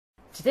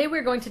Today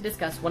we're going to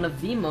discuss one of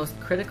the most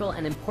critical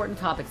and important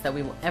topics that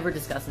we will ever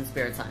discuss in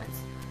spirit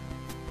science.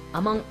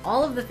 Among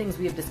all of the things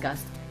we have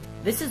discussed,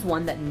 this is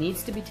one that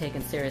needs to be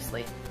taken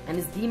seriously and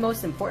is the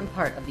most important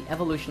part of the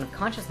evolution of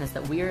consciousness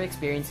that we are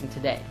experiencing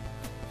today.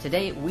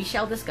 Today we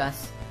shall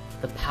discuss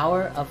the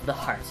power of the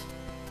heart.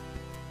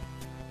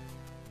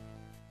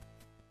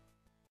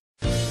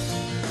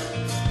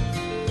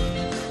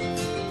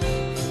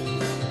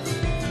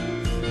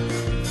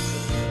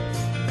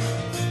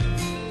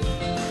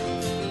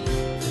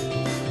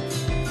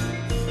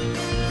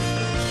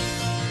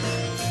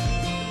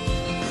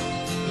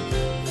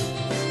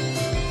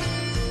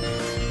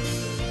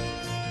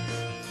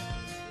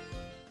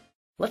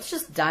 Let's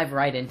just dive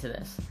right into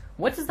this.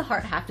 What does the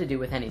heart have to do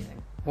with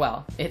anything?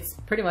 Well, it's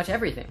pretty much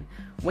everything.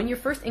 When you're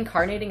first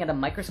incarnating at a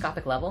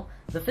microscopic level,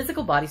 the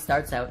physical body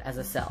starts out as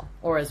a cell,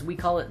 or as we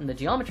call it in the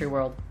geometry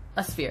world,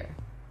 a sphere.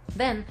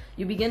 Then,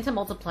 you begin to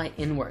multiply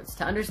inwards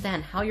to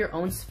understand how your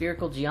own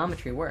spherical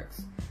geometry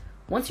works.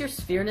 Once your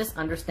sphereness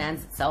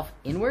understands itself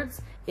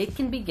inwards, it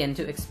can begin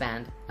to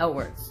expand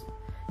outwards.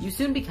 You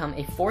soon become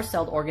a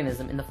four-celled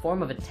organism in the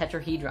form of a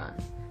tetrahedron.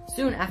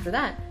 Soon after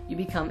that, you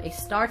become a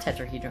star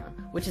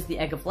tetrahedron, which is the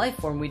egg of life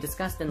form we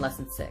discussed in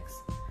Lesson 6.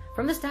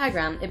 From this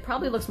diagram, it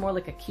probably looks more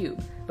like a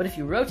cube, but if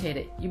you rotate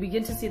it, you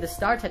begin to see the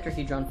star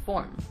tetrahedron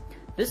form.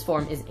 This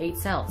form is 8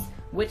 cells,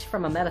 which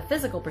from a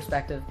metaphysical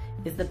perspective,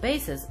 is the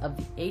basis of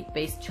the 8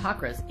 base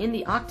chakras in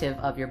the octave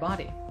of your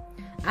body.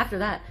 After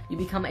that, you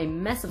become a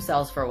mess of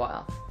cells for a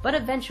while, but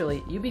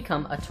eventually you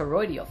become a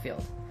toroidal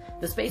field.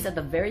 The space at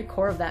the very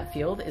core of that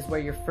field is where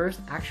your first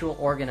actual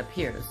organ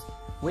appears,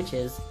 which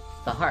is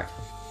the heart.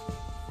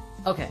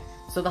 Okay,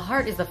 so the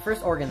heart is the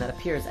first organ that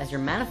appears as you're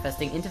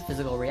manifesting into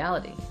physical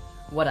reality.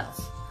 What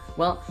else?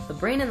 Well, the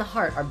brain and the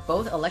heart are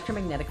both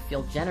electromagnetic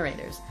field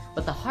generators,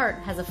 but the heart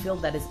has a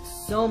field that is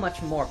so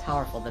much more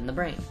powerful than the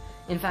brain.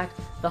 In fact,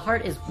 the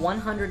heart is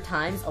 100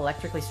 times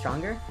electrically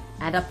stronger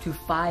and up to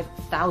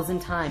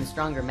 5,000 times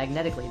stronger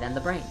magnetically than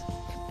the brain.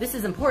 This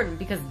is important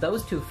because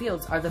those two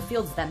fields are the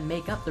fields that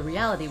make up the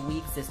reality we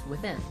exist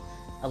within: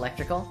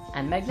 electrical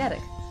and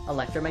magnetic,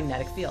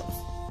 electromagnetic fields.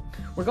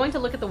 We're going to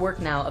look at the work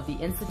now of the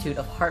Institute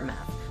of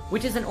HeartMath,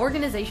 which is an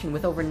organization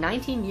with over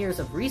 19 years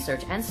of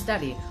research and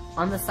study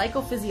on the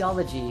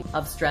psychophysiology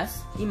of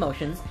stress,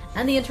 emotions,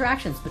 and the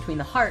interactions between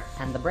the heart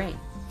and the brain.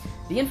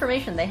 The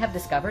information they have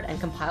discovered and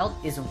compiled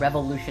is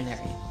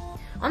revolutionary.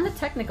 On the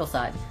technical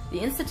side, the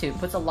Institute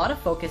puts a lot of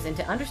focus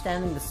into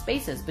understanding the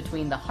spaces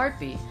between the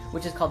heartbeat,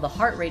 which is called the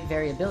heart rate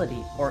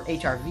variability, or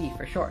HRV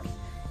for short.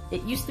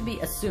 It used to be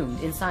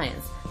assumed in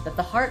science that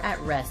the heart at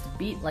rest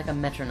beat like a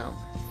metronome,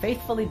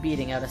 faithfully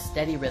beating out a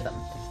steady rhythm.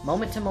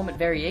 Moment-to-moment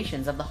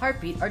variations of the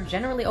heartbeat are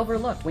generally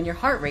overlooked when your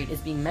heart rate is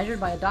being measured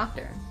by a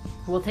doctor,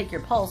 who will take your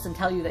pulse and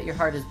tell you that your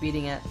heart is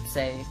beating at,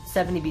 say,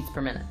 70 beats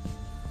per minute.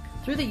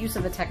 Through the use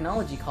of a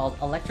technology called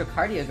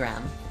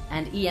electrocardiogram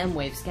and EM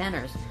wave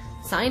scanners,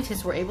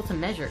 scientists were able to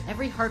measure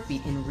every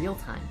heartbeat in real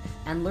time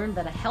and learned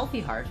that a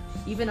healthy heart,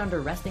 even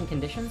under resting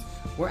conditions,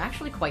 were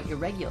actually quite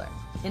irregular.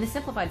 In a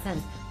simplified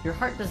sense, your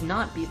heart does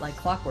not beat like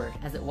clockwork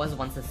as it was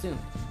once assumed,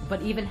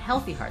 but even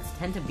healthy hearts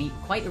tend to beat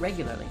quite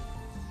irregularly.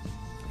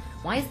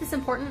 Why is this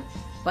important?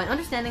 By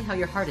understanding how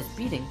your heart is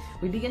beating,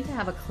 we begin to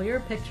have a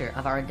clearer picture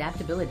of our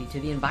adaptability to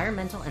the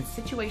environmental and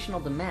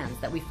situational demands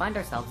that we find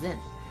ourselves in.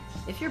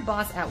 If your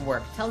boss at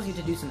work tells you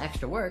to do some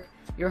extra work,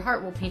 your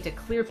heart will paint a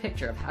clear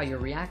picture of how you're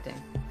reacting.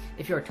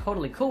 If you're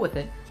totally cool with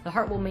it, the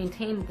heart will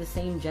maintain the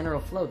same general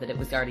flow that it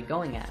was already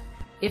going at.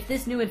 If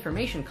this new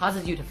information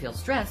causes you to feel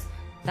stress,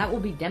 that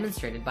will be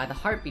demonstrated by the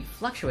heartbeat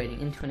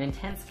fluctuating into an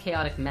intense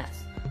chaotic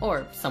mess,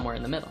 or somewhere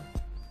in the middle.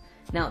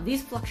 Now,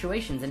 these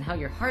fluctuations in how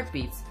your heart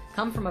beats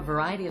come from a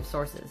variety of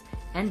sources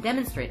and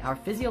demonstrate our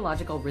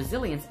physiological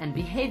resilience and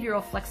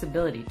behavioral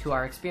flexibility to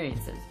our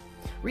experiences.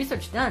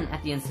 Research done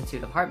at the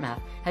Institute of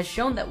HeartMath has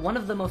shown that one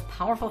of the most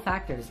powerful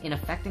factors in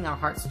affecting our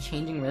heart's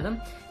changing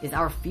rhythm is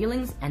our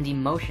feelings and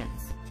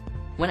emotions.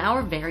 When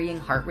our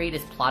varying heart rate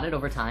is plotted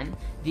over time,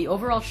 the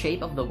overall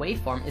shape of the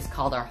waveform is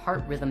called our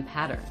heart rhythm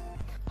pattern.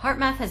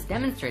 HeartMath has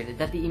demonstrated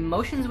that the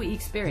emotions we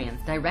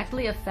experience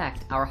directly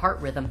affect our heart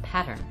rhythm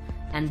pattern,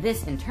 and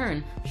this in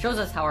turn shows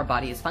us how our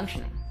body is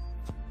functioning.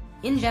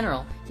 In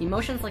general,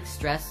 emotions like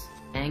stress,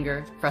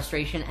 anger,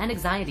 frustration, and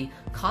anxiety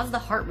cause the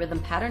heart rhythm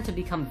pattern to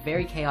become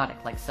very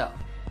chaotic, like so.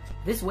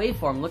 This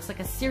waveform looks like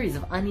a series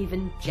of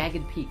uneven,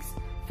 jagged peaks.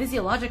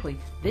 Physiologically,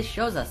 this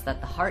shows us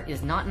that the heart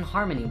is not in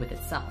harmony with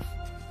itself.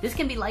 This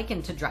can be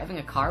likened to driving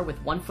a car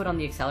with one foot on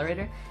the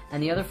accelerator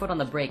and the other foot on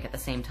the brake at the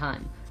same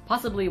time,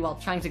 possibly while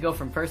trying to go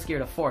from first gear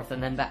to fourth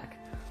and then back.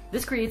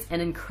 This creates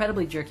an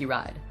incredibly jerky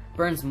ride,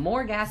 burns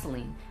more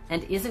gasoline,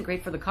 and isn't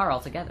great for the car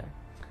altogether.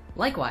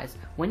 Likewise,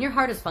 when your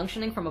heart is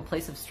functioning from a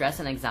place of stress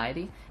and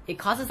anxiety, it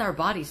causes our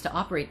bodies to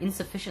operate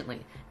insufficiently,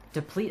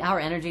 deplete our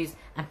energies,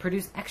 and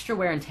produce extra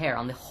wear and tear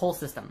on the whole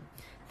system.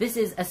 This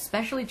is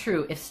especially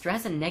true if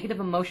stress and negative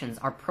emotions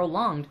are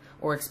prolonged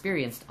or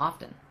experienced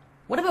often.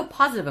 What about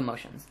positive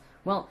emotions?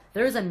 Well,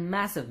 there is a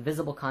massive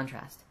visible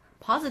contrast.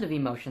 Positive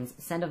emotions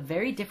send a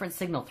very different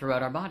signal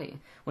throughout our body.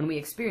 When we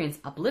experience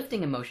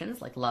uplifting emotions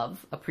like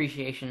love,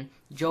 appreciation,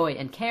 joy,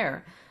 and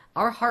care,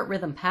 our heart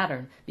rhythm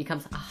pattern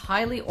becomes a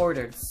highly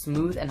ordered,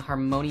 smooth, and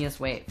harmonious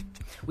wave.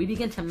 We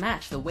begin to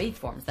match the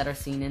waveforms that are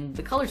seen in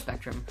the color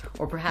spectrum,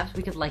 or perhaps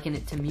we could liken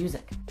it to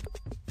music.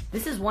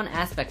 This is one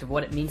aspect of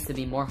what it means to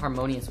be more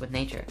harmonious with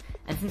nature,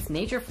 and since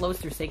nature flows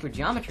through sacred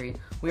geometry,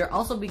 we are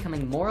also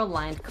becoming more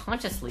aligned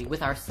consciously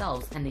with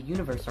ourselves and the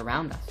universe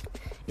around us.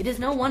 It is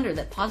no wonder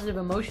that positive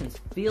emotions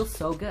feel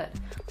so good.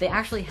 They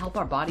actually help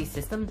our body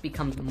system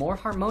become more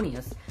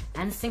harmonious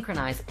and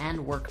synchronize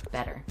and work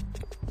better.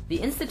 The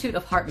Institute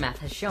of Heart Math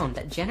has shown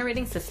that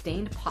generating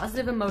sustained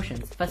positive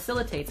emotions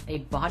facilitates a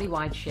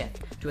body-wide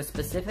shift to a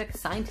specific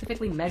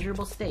scientifically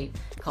measurable state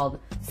called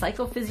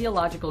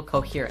psychophysiological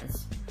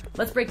coherence.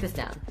 Let's break this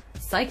down.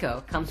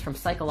 Psycho comes from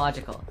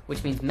psychological,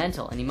 which means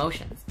mental and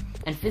emotions,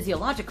 and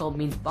physiological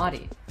means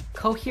body.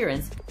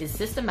 Coherence is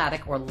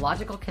systematic or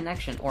logical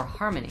connection or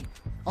harmony.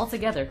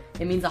 Altogether,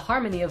 it means a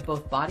harmony of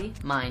both body,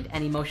 mind,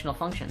 and emotional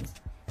functions.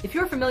 If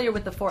you're familiar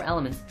with the four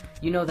elements,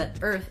 you know that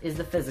earth is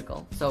the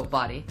physical, so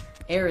body,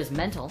 air is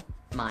mental,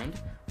 mind,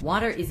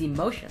 water is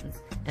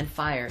emotions, and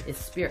fire is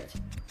spirit.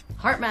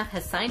 HeartMath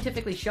has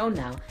scientifically shown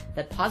now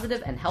that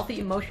positive and healthy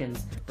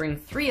emotions bring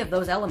 3 of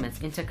those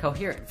elements into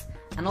coherence,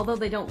 and although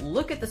they don't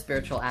look at the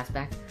spiritual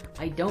aspect,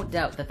 I don't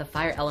doubt that the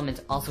fire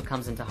element also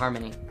comes into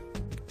harmony.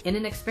 In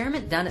an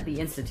experiment done at the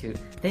Institute,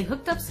 they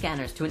hooked up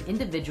scanners to an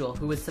individual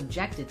who was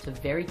subjected to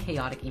very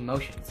chaotic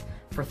emotions.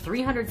 For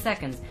 300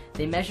 seconds,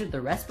 they measured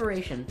the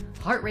respiration,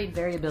 heart rate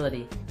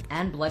variability,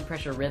 and blood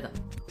pressure rhythm.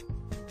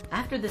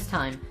 After this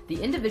time,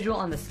 the individual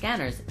on the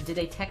scanners did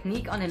a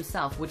technique on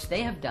himself which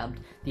they have dubbed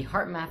the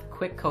HeartMath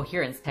Quick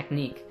Coherence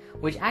Technique,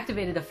 which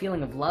activated a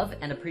feeling of love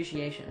and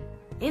appreciation.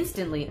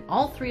 Instantly,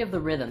 all 3 of the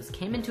rhythms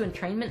came into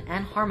entrainment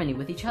and harmony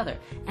with each other,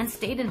 and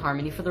stayed in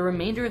harmony for the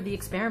remainder of the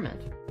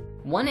experiment.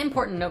 One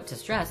important note to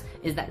stress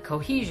is that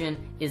cohesion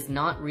is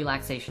not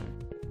relaxation.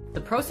 The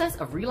process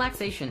of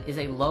relaxation is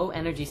a low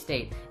energy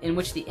state in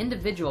which the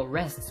individual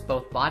rests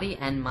both body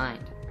and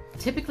mind,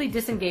 typically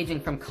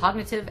disengaging from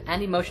cognitive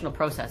and emotional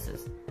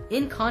processes.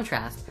 In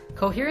contrast,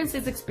 coherence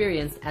is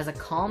experienced as a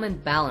calm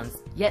and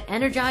balanced, yet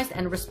energized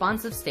and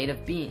responsive state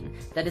of being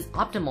that is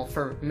optimal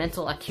for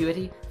mental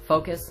acuity,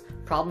 focus,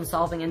 problem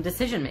solving, and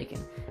decision making,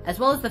 as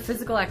well as the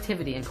physical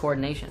activity and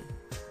coordination.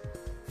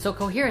 So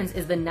coherence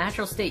is the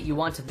natural state you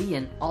want to be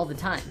in all the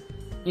time.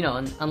 You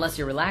know, unless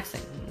you're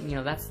relaxing. You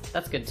know,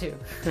 that's good too.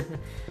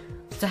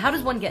 So how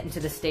does one get into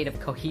this state of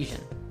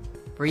cohesion?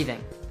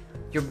 Breathing.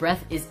 Your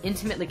breath is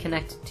intimately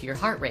connected to your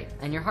heart rate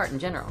and your heart in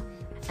general.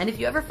 And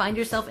if you ever find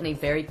yourself in a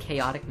very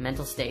chaotic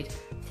mental state,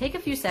 take a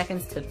few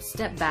seconds to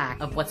step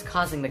back of what's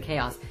causing the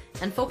chaos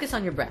and focus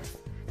on your breath.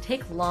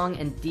 Take long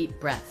and deep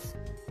breaths.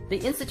 The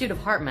Institute of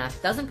Heart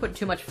Math doesn't put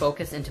too much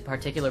focus into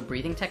particular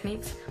breathing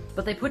techniques,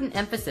 but they put an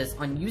emphasis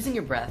on using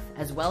your breath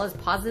as well as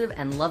positive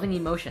and loving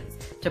emotions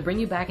to bring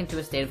you back into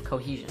a state of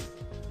cohesion.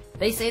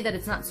 They say that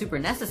it's not super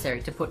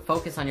necessary to put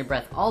focus on your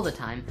breath all the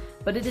time,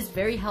 but it is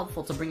very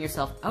helpful to bring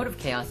yourself out of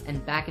chaos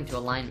and back into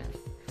alignment.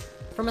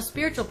 From a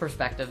spiritual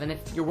perspective, and if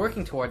you're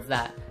working towards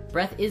that,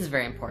 breath is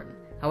very important.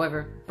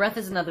 However, breath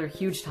is another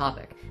huge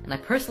topic, and I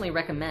personally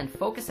recommend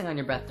focusing on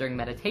your breath during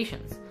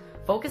meditations.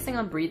 Focusing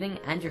on breathing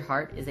and your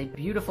heart is a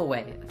beautiful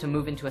way to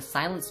move into a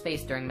silent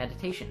space during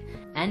meditation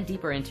and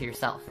deeper into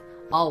yourself,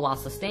 all while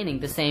sustaining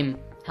the same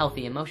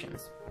healthy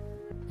emotions.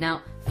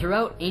 Now,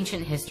 throughout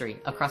ancient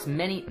history, across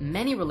many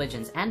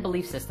religions and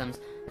belief systems,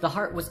 the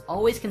heart was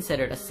always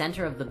considered a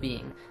center of the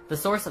being, the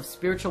source of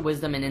spiritual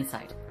wisdom and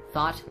insight,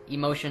 thought,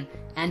 emotion,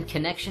 and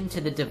connection to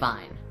the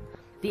divine.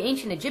 The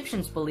ancient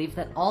Egyptians believed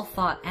that all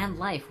thought and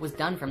life was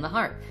done from the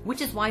heart,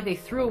 which is why they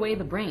threw away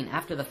the brain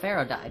after the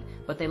pharaoh died,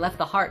 but they left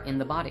the heart in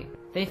the body.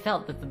 They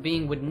felt that the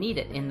being would need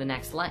it in the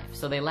next life,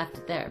 so they left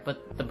it there,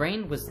 but the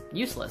brain was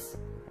useless.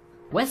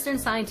 Western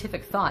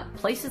scientific thought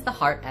places the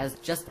heart as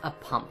just a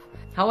pump.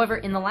 However,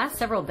 in the last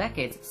several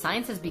decades,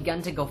 science has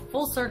begun to go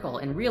full circle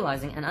in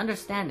realizing and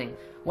understanding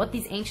what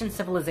these ancient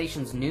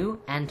civilizations knew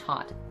and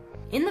taught.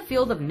 In the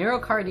field of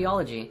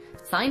neurocardiology,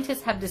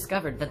 scientists have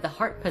discovered that the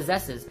heart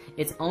possesses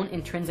its own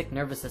intrinsic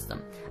nervous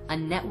system, a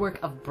network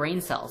of brain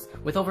cells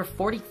with over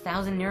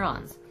 40,000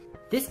 neurons.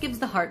 This gives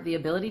the heart the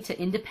ability to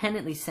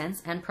independently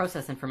sense and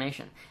process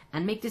information,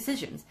 and make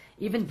decisions,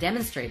 even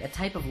demonstrate a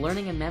type of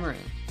learning and memory.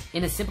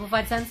 In a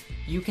simplified sense,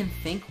 you can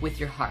think with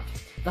your heart.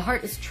 The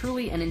heart is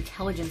truly an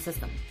intelligent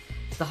system.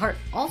 The heart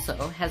also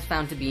has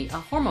found to be a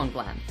hormone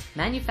gland,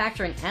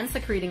 manufacturing and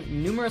secreting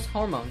numerous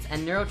hormones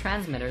and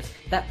neurotransmitters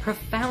that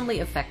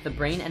profoundly affect the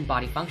brain and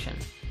body function.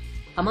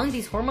 Among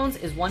these hormones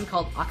is one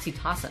called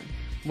oxytocin,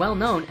 well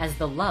known as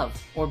the love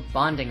or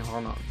bonding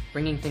hormone,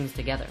 bringing things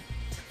together.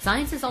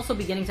 Science is also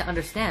beginning to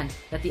understand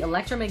that the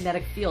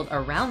electromagnetic field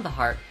around the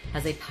heart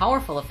has a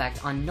powerful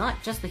effect on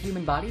not just the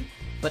human body,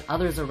 but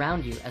others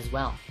around you as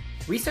well.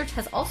 Research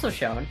has also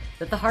shown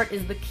that the heart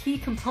is the key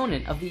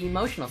component of the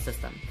emotional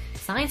system.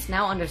 Science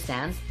now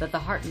understands that the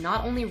heart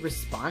not only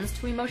responds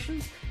to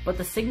emotions, but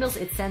the signals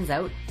it sends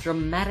out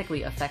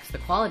dramatically affects the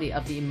quality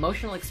of the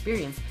emotional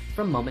experience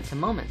from moment to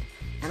moment,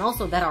 and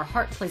also that our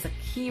heart plays a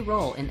key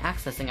role in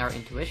accessing our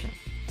intuition.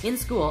 In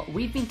school,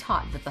 we've been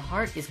taught that the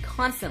heart is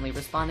constantly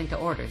responding to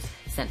orders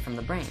sent from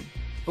the brain.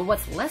 But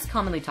what's less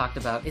commonly talked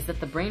about is that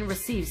the brain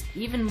receives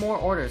even more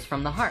orders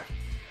from the heart.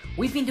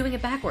 We've been doing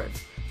it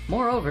backwards.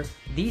 Moreover,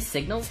 these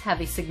signals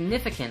have a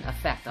significant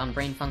effect on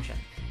brain function,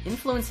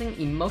 influencing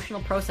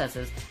emotional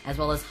processes as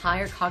well as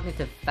higher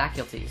cognitive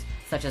faculties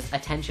such as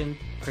attention,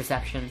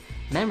 perception,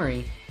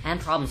 memory, and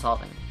problem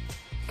solving.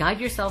 Guide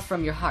yourself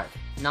from your heart,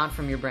 not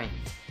from your brain.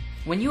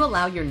 When you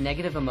allow your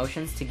negative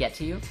emotions to get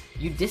to you,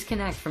 you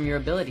disconnect from your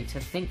ability to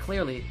think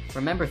clearly,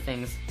 remember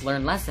things,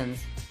 learn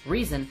lessons,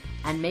 reason,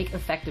 and make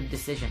effective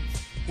decisions,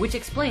 which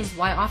explains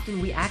why often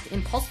we act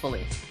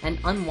impulsively and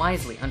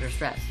unwisely under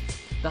stress.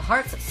 The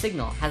heart's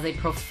signal has a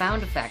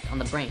profound effect on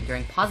the brain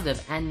during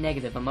positive and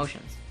negative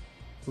emotions.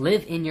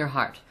 Live in your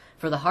heart,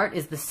 for the heart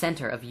is the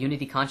center of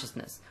unity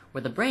consciousness,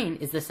 where the brain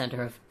is the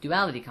center of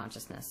duality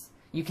consciousness.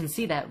 You can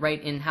see that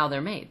right in how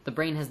they're made. The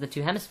brain has the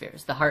two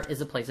hemispheres. The heart is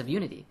a place of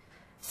unity.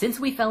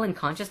 Since we fell in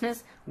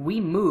consciousness, we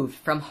moved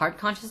from heart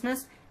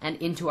consciousness and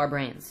into our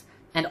brains,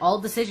 and all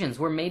decisions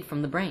were made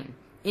from the brain.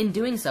 In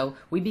doing so,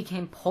 we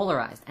became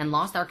polarized and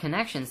lost our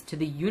connections to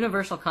the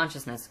universal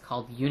consciousness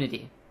called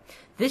unity.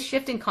 This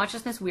shift in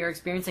consciousness we are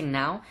experiencing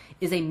now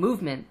is a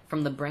movement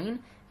from the brain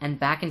and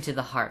back into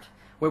the heart,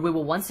 where we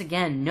will once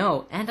again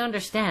know and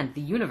understand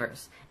the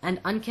universe and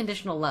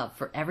unconditional love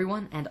for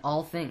everyone and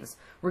all things,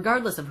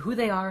 regardless of who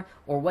they are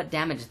or what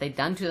damage they've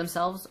done to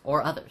themselves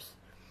or others.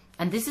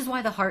 And this is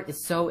why the heart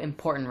is so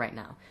important right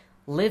now.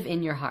 Live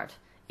in your heart.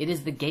 It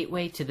is the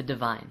gateway to the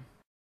divine.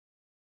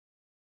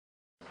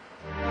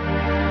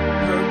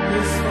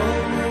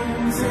 Purposeful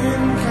moons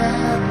in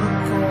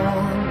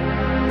Capricorn,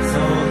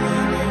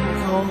 sullen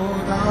and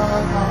cold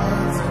our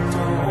hearts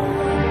adore.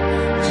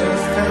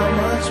 Just how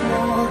much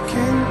more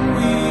can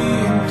we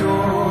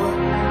endure?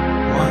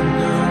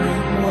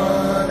 Wondering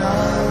what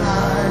our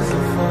lives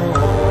are for.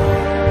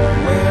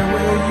 Where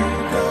will you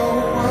go?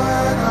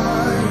 What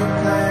are your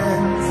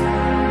plans?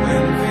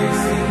 When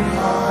facing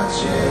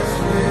hardships,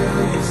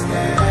 will you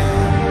stand?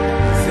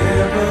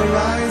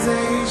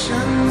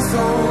 Civilization,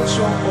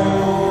 social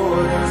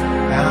orders,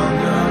 bound